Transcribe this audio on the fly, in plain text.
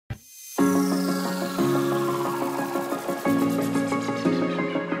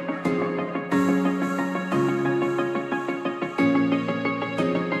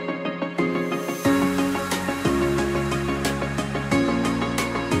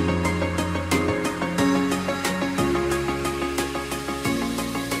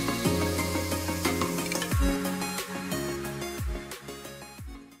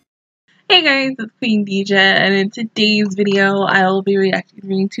Hey guys, it's Queendija, and in today's video, I will be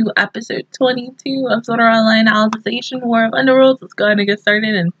reacting to episode 22 of Sword Art Online Alicization War of Underworld. Let's go ahead and get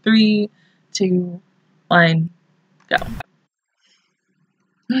started in 3, 2, 1, go.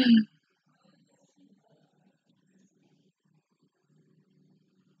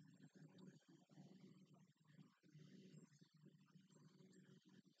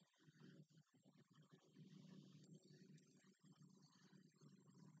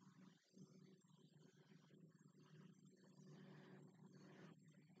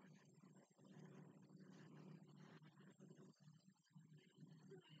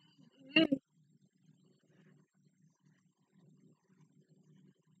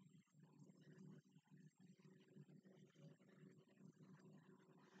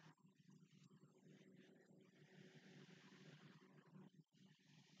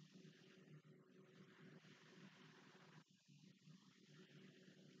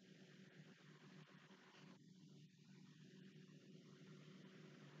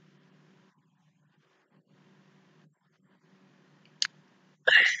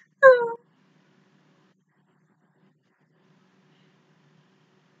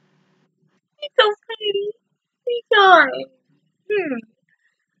 He's so pretty. He's fine.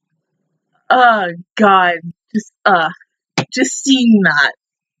 Oh God, just seeing that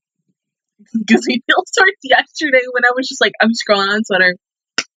gives me feels towards yesterday when I was just like, I'm scrolling on Twitter.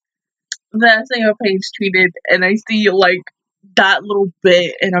 The SAO page tweeted, and I see like that little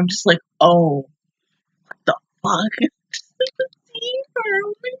bit, and I'm just like, oh, what the fuck? Just like to see her.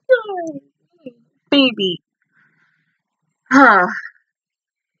 Oh my God, baby. Huh.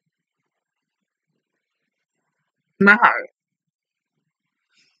 My heart.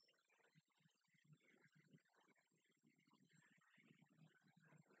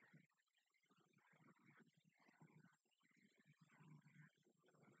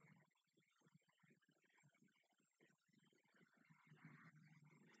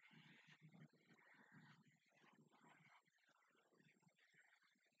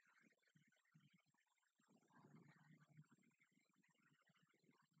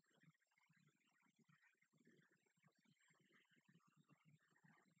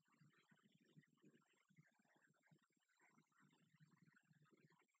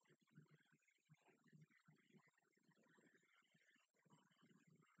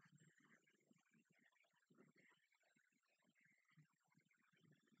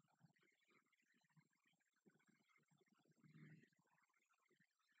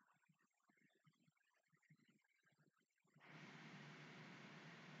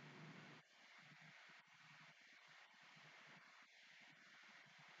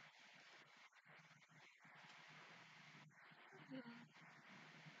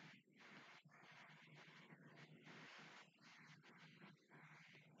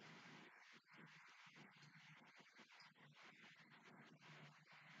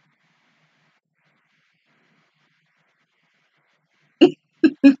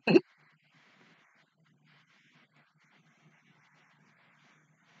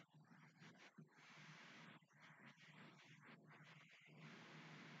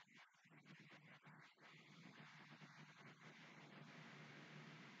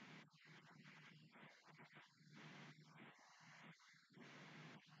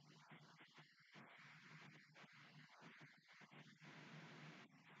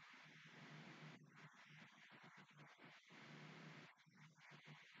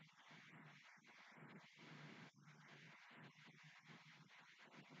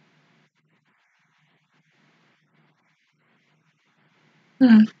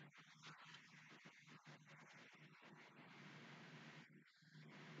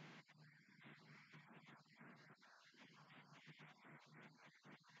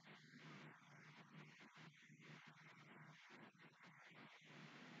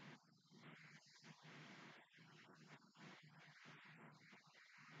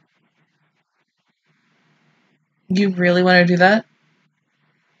 You really want to do that?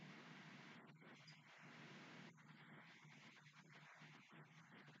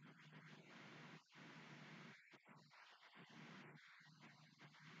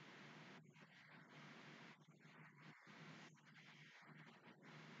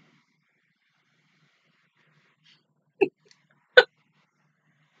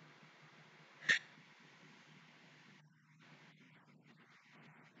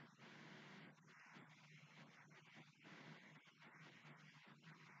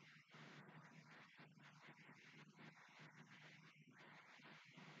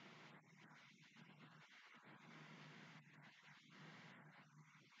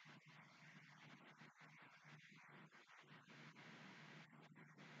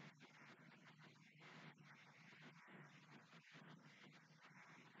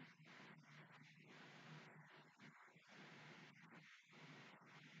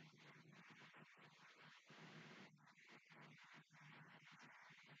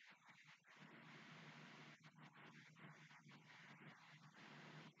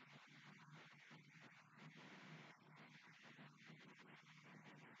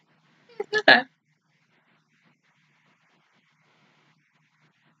 Okay.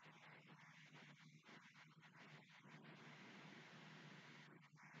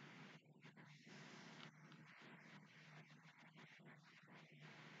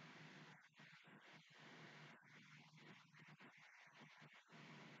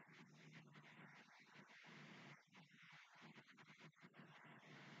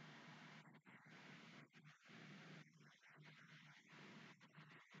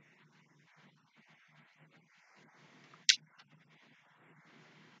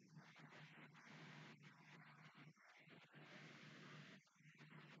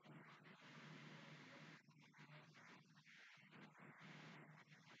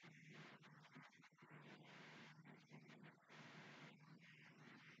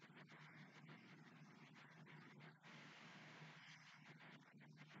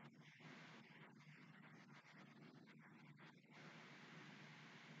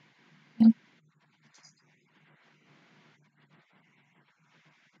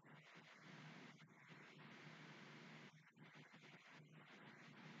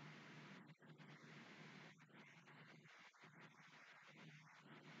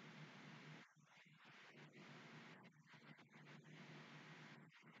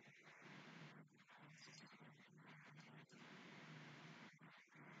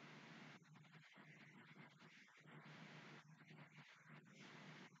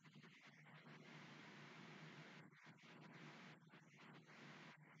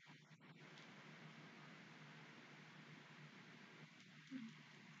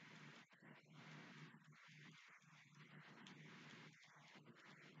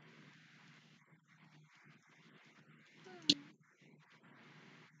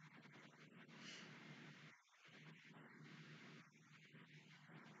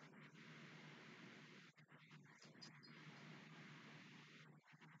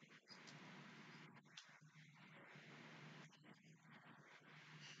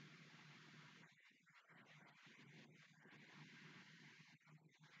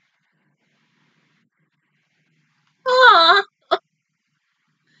 Aw.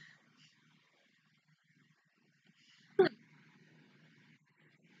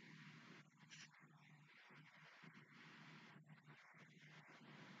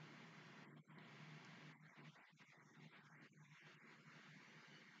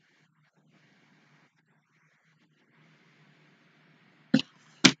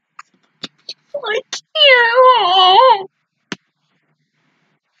 I can't.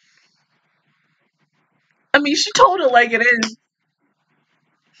 I mean, she told it like it is.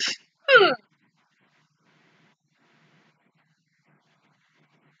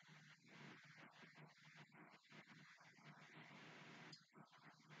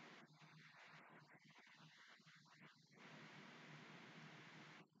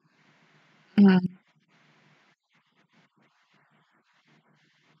 Mm.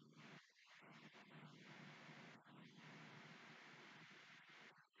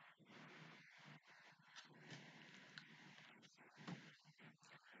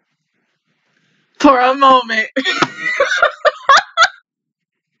 For a moment.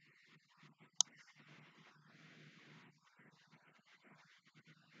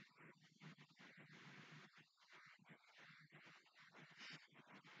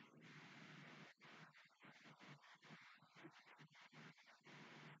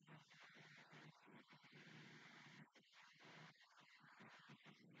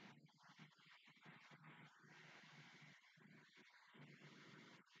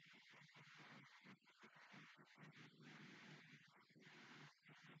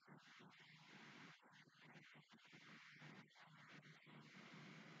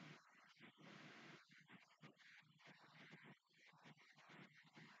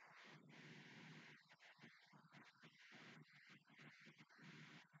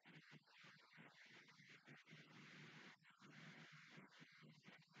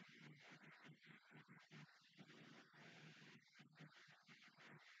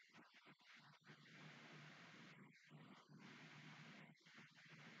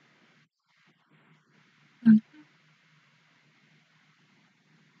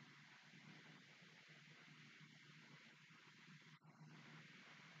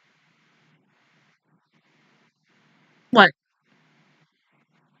 What?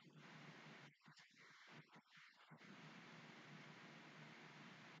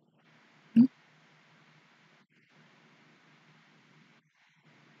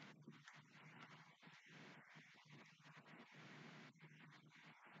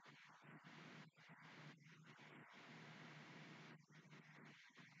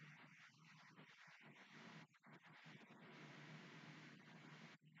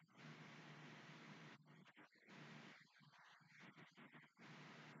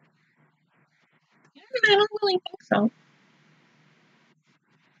 I don't really think so.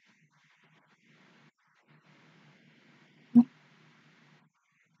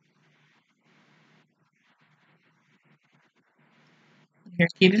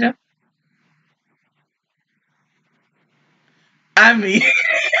 Here's Queendija. I mean,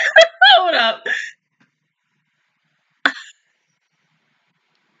 hold up.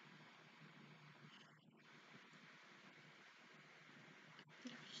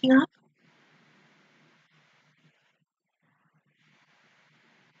 Yeah.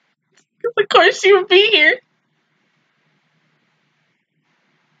 Of course she would be here.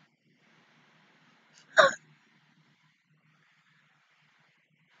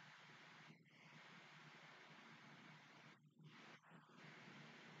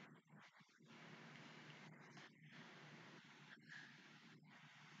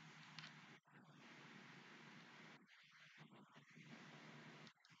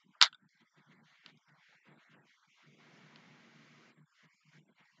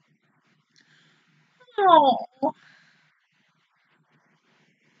 Oh.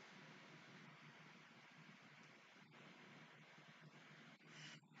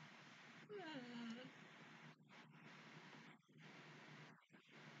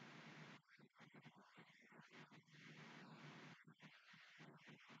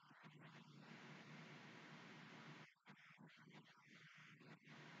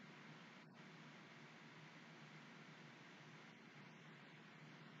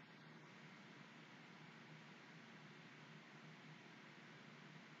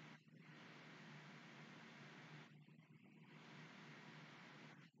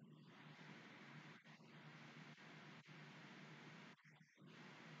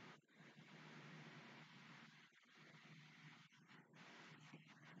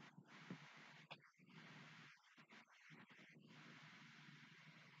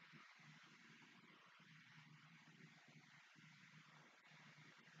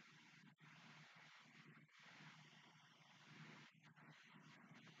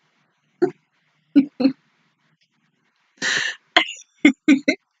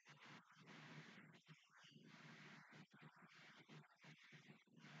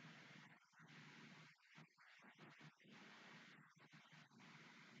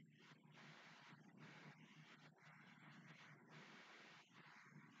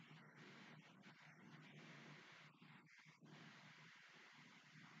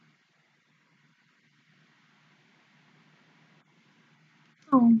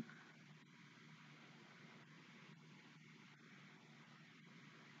 Oh.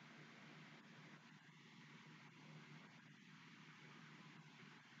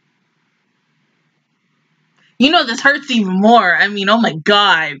 You know this hurts even more. I mean, oh my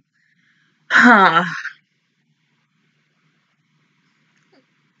god. Huh.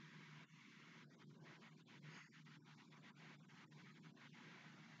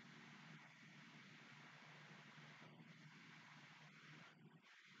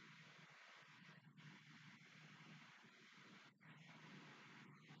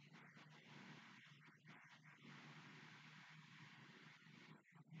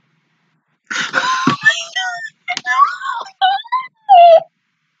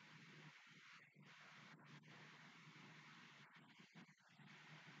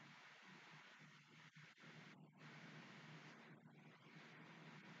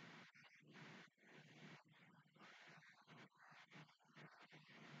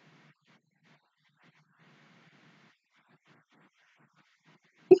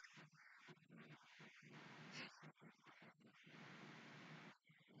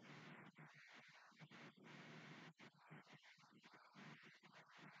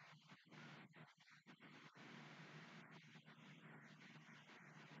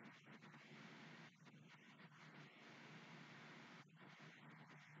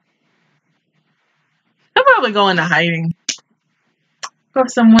 I'll probably go into hiding. Go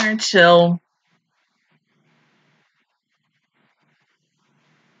somewhere chill.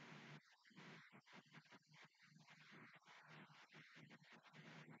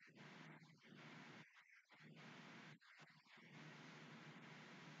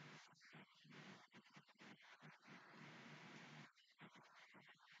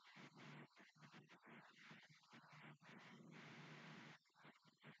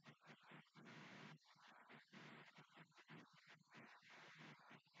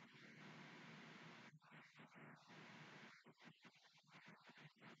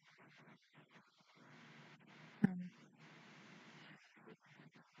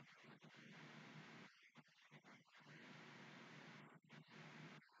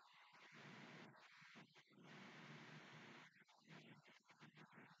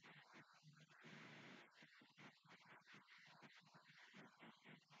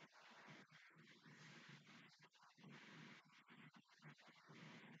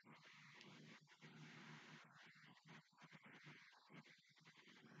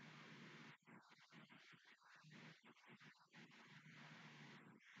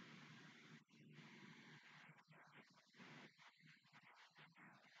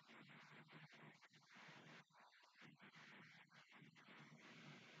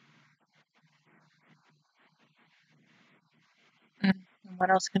 What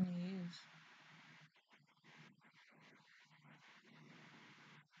else can you use?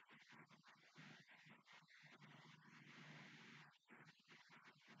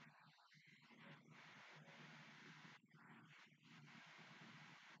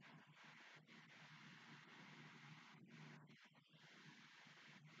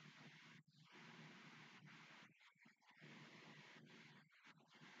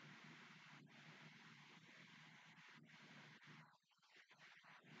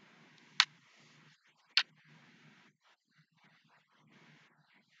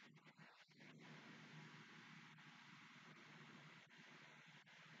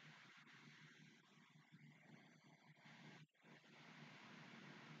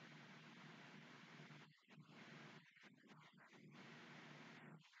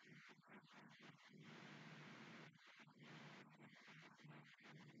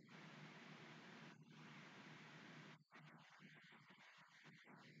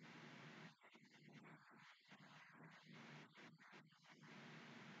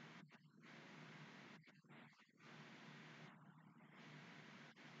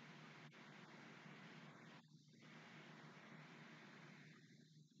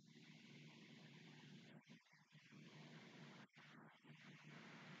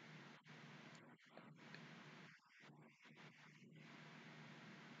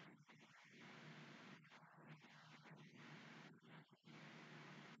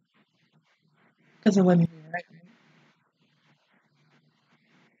 Because it wouldn't be right.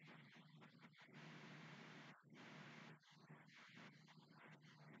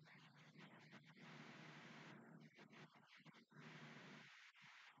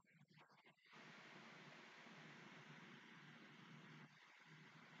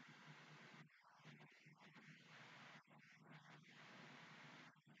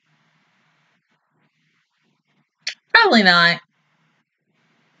 Probably not.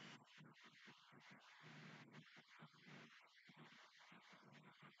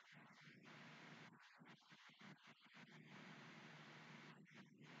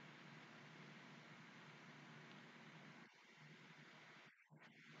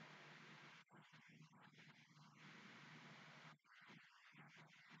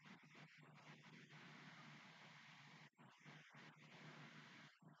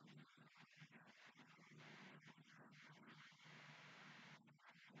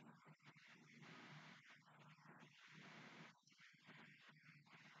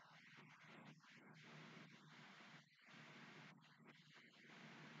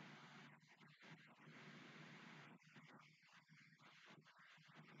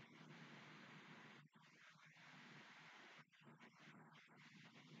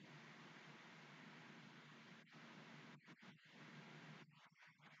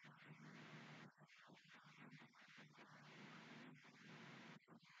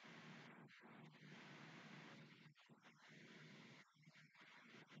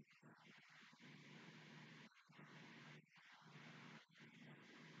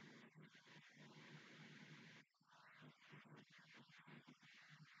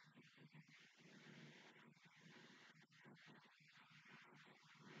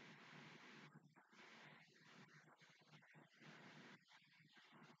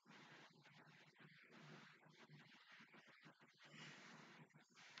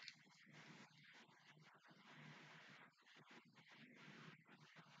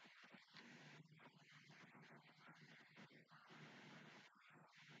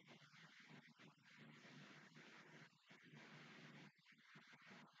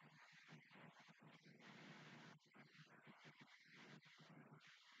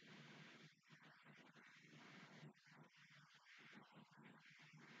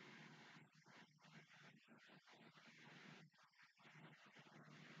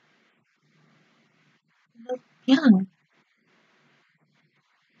 Yeah.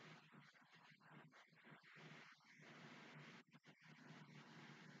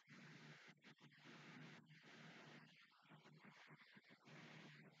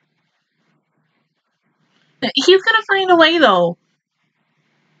 He's gonna find a way, though.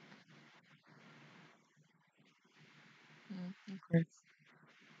 Of course.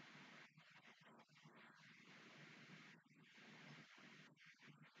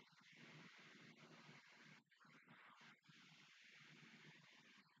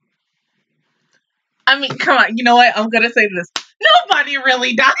 I mean, come on. You know what? I'm gonna say this. Nobody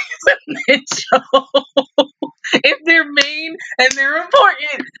really dies in this show. If they're main and they're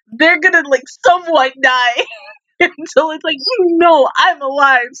important, they're gonna like somewhat die until it's like, no, I'm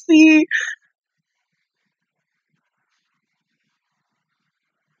alive. See,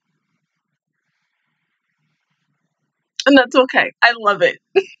 And that's okay. I love it.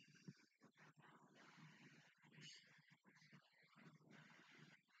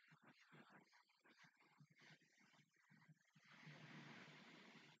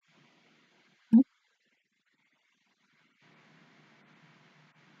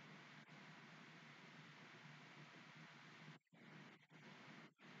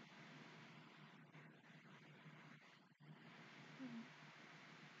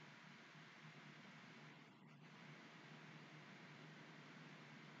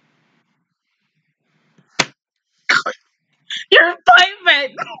 You're a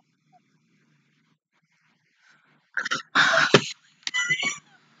pirate.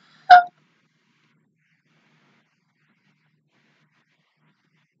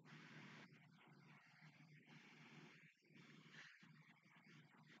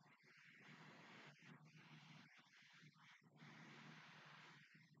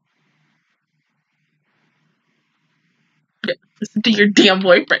 Listen to your damn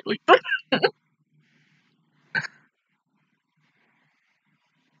boyfriend.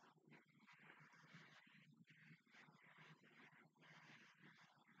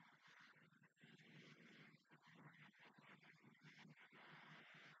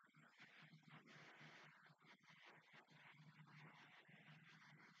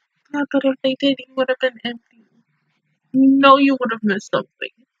 Yeah, but if they did, you would have been empty. No, you would have missed something.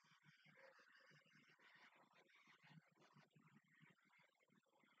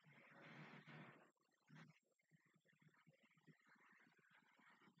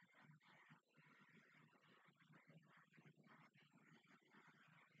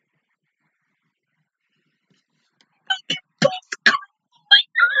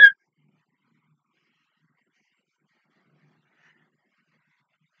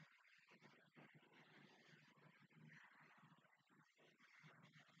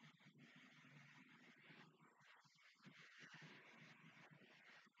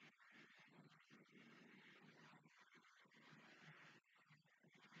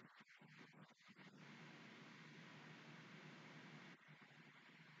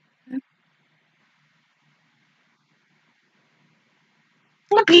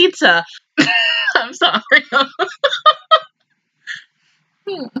 Pizza. I'm sorry.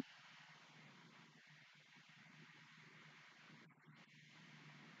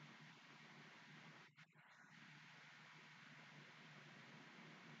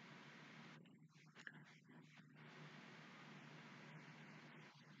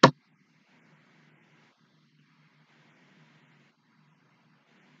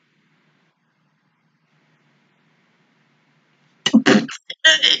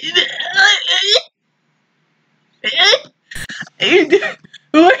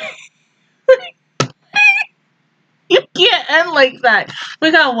 You can't end like that.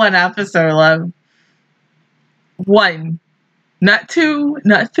 We got one episode left. One. Not two,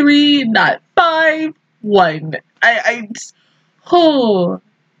 not three, not five. One. Oh.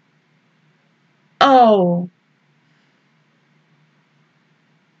 Oh.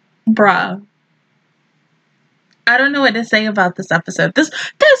 Bruh. I don't know what to say about this episode. This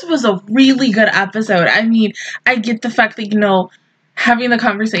was a really good episode. I mean, I get the fact that, you know, having the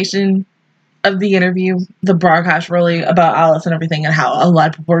conversation of the interview, the broadcast really about Alice and everything, and how a lot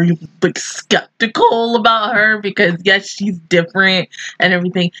of people are like skeptical about her because yes, she's different and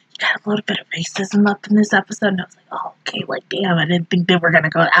everything. You got a little bit of racism up in this episode, and I was like, oh, okay, like damn, I didn't think they were gonna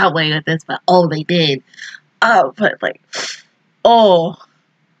go that way with this, but oh, they did. But like, oh,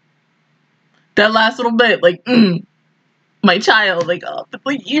 that last little bit, like, my child, like, oh, but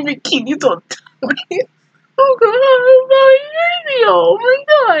like even Kiwi's on time. Oh my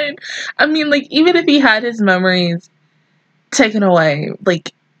god. I mean, like, even if he had his memories taken away,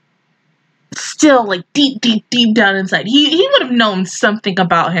 like, still, like, deep down inside, he would have known something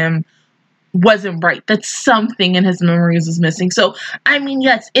about him wasn't right, that something in his memories was missing. So, I mean,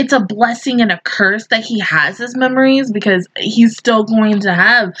 yes, it's a blessing and a curse that he has his memories, because he's still going to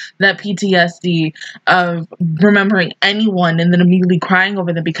have that PTSD of remembering anyone and then immediately crying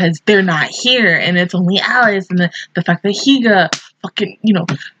over them because they're not here and it's only Alice, and the fact that Higa fucking, you know,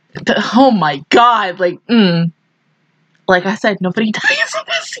 oh my god, like I said, nobody dies in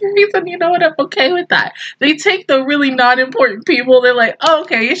this series, and you know what? I'm okay with that. They take the really non-important people. They're like, oh,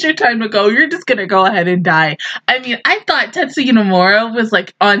 okay, it's your time to go. You're just gonna go ahead and die. I mean, I thought Tetsuya Mora was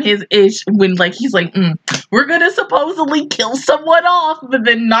like on his ish when like he's like, we're gonna supposedly kill someone off, but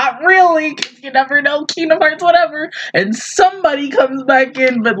then not really, because you never know, Kingdom Hearts, whatever. And somebody comes back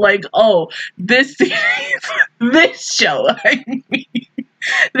in, but like, oh, this series, this show, I mean,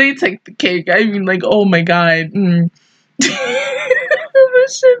 they take the cake. I mean, like, oh my god. The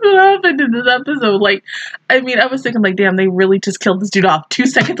shit that happened in this episode, like, I mean, I was thinking, like, damn, they really just killed this dude off. 2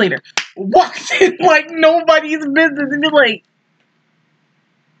 seconds later, walked in like nobody's business, and you're like,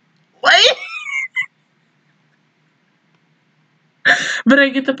 what? But I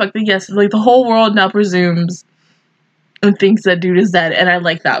get the fact that, yes, like, the whole world now presumes and thinks that dude is dead, and I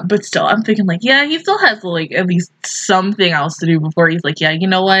like that. But still, I'm thinking, like, yeah, he still has, like, at least something else to do before he's like, yeah, you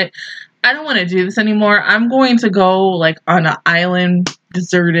know what? I don't want to do this anymore. I'm going to go, like, on an island,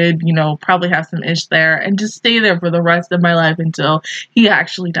 deserted, you know, probably have some ish there, and just stay there for the rest of my life until he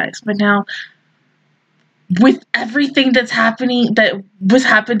actually dies. But now, with everything that's happening, that was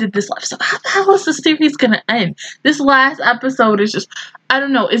happened in this life, so how the hell is the series gonna end? This last episode is just, I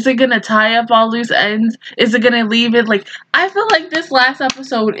don't know, is it gonna tie up all loose ends? Is it gonna leave it, like, I feel like this last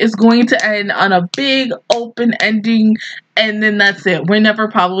episode is going to end on a big open ending, and then that's it. We're never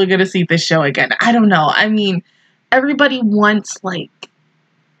probably gonna see this show again. I don't know. I mean, everybody wants, like,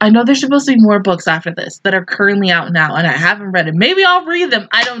 I know there's supposed to be more books after this that are currently out now, and I haven't read it. Maybe I'll read them.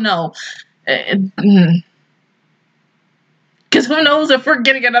 I don't know. Because who knows if we're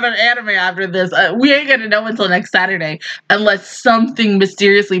getting another anime after this. We ain't going to know until next Saturday. Unless something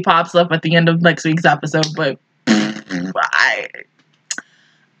mysteriously pops up at the end of next week's episode. But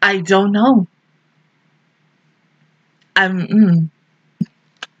I don't know. I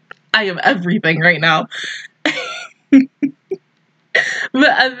am everything right now. But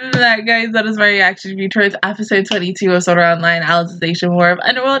other than that, guys, that is my reaction to towards episode 22 of Sword Art Online, Alicization, War of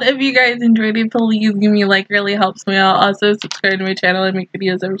Underworld. If you guys enjoyed it, please give me a like. Really helps me out. Also, subscribe to my channel. I make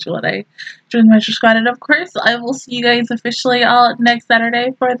videos every single day. Join the Metro Squad. And of course, I will see you guys officially all next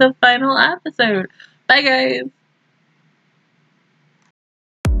Saturday for the final episode. Bye, guys.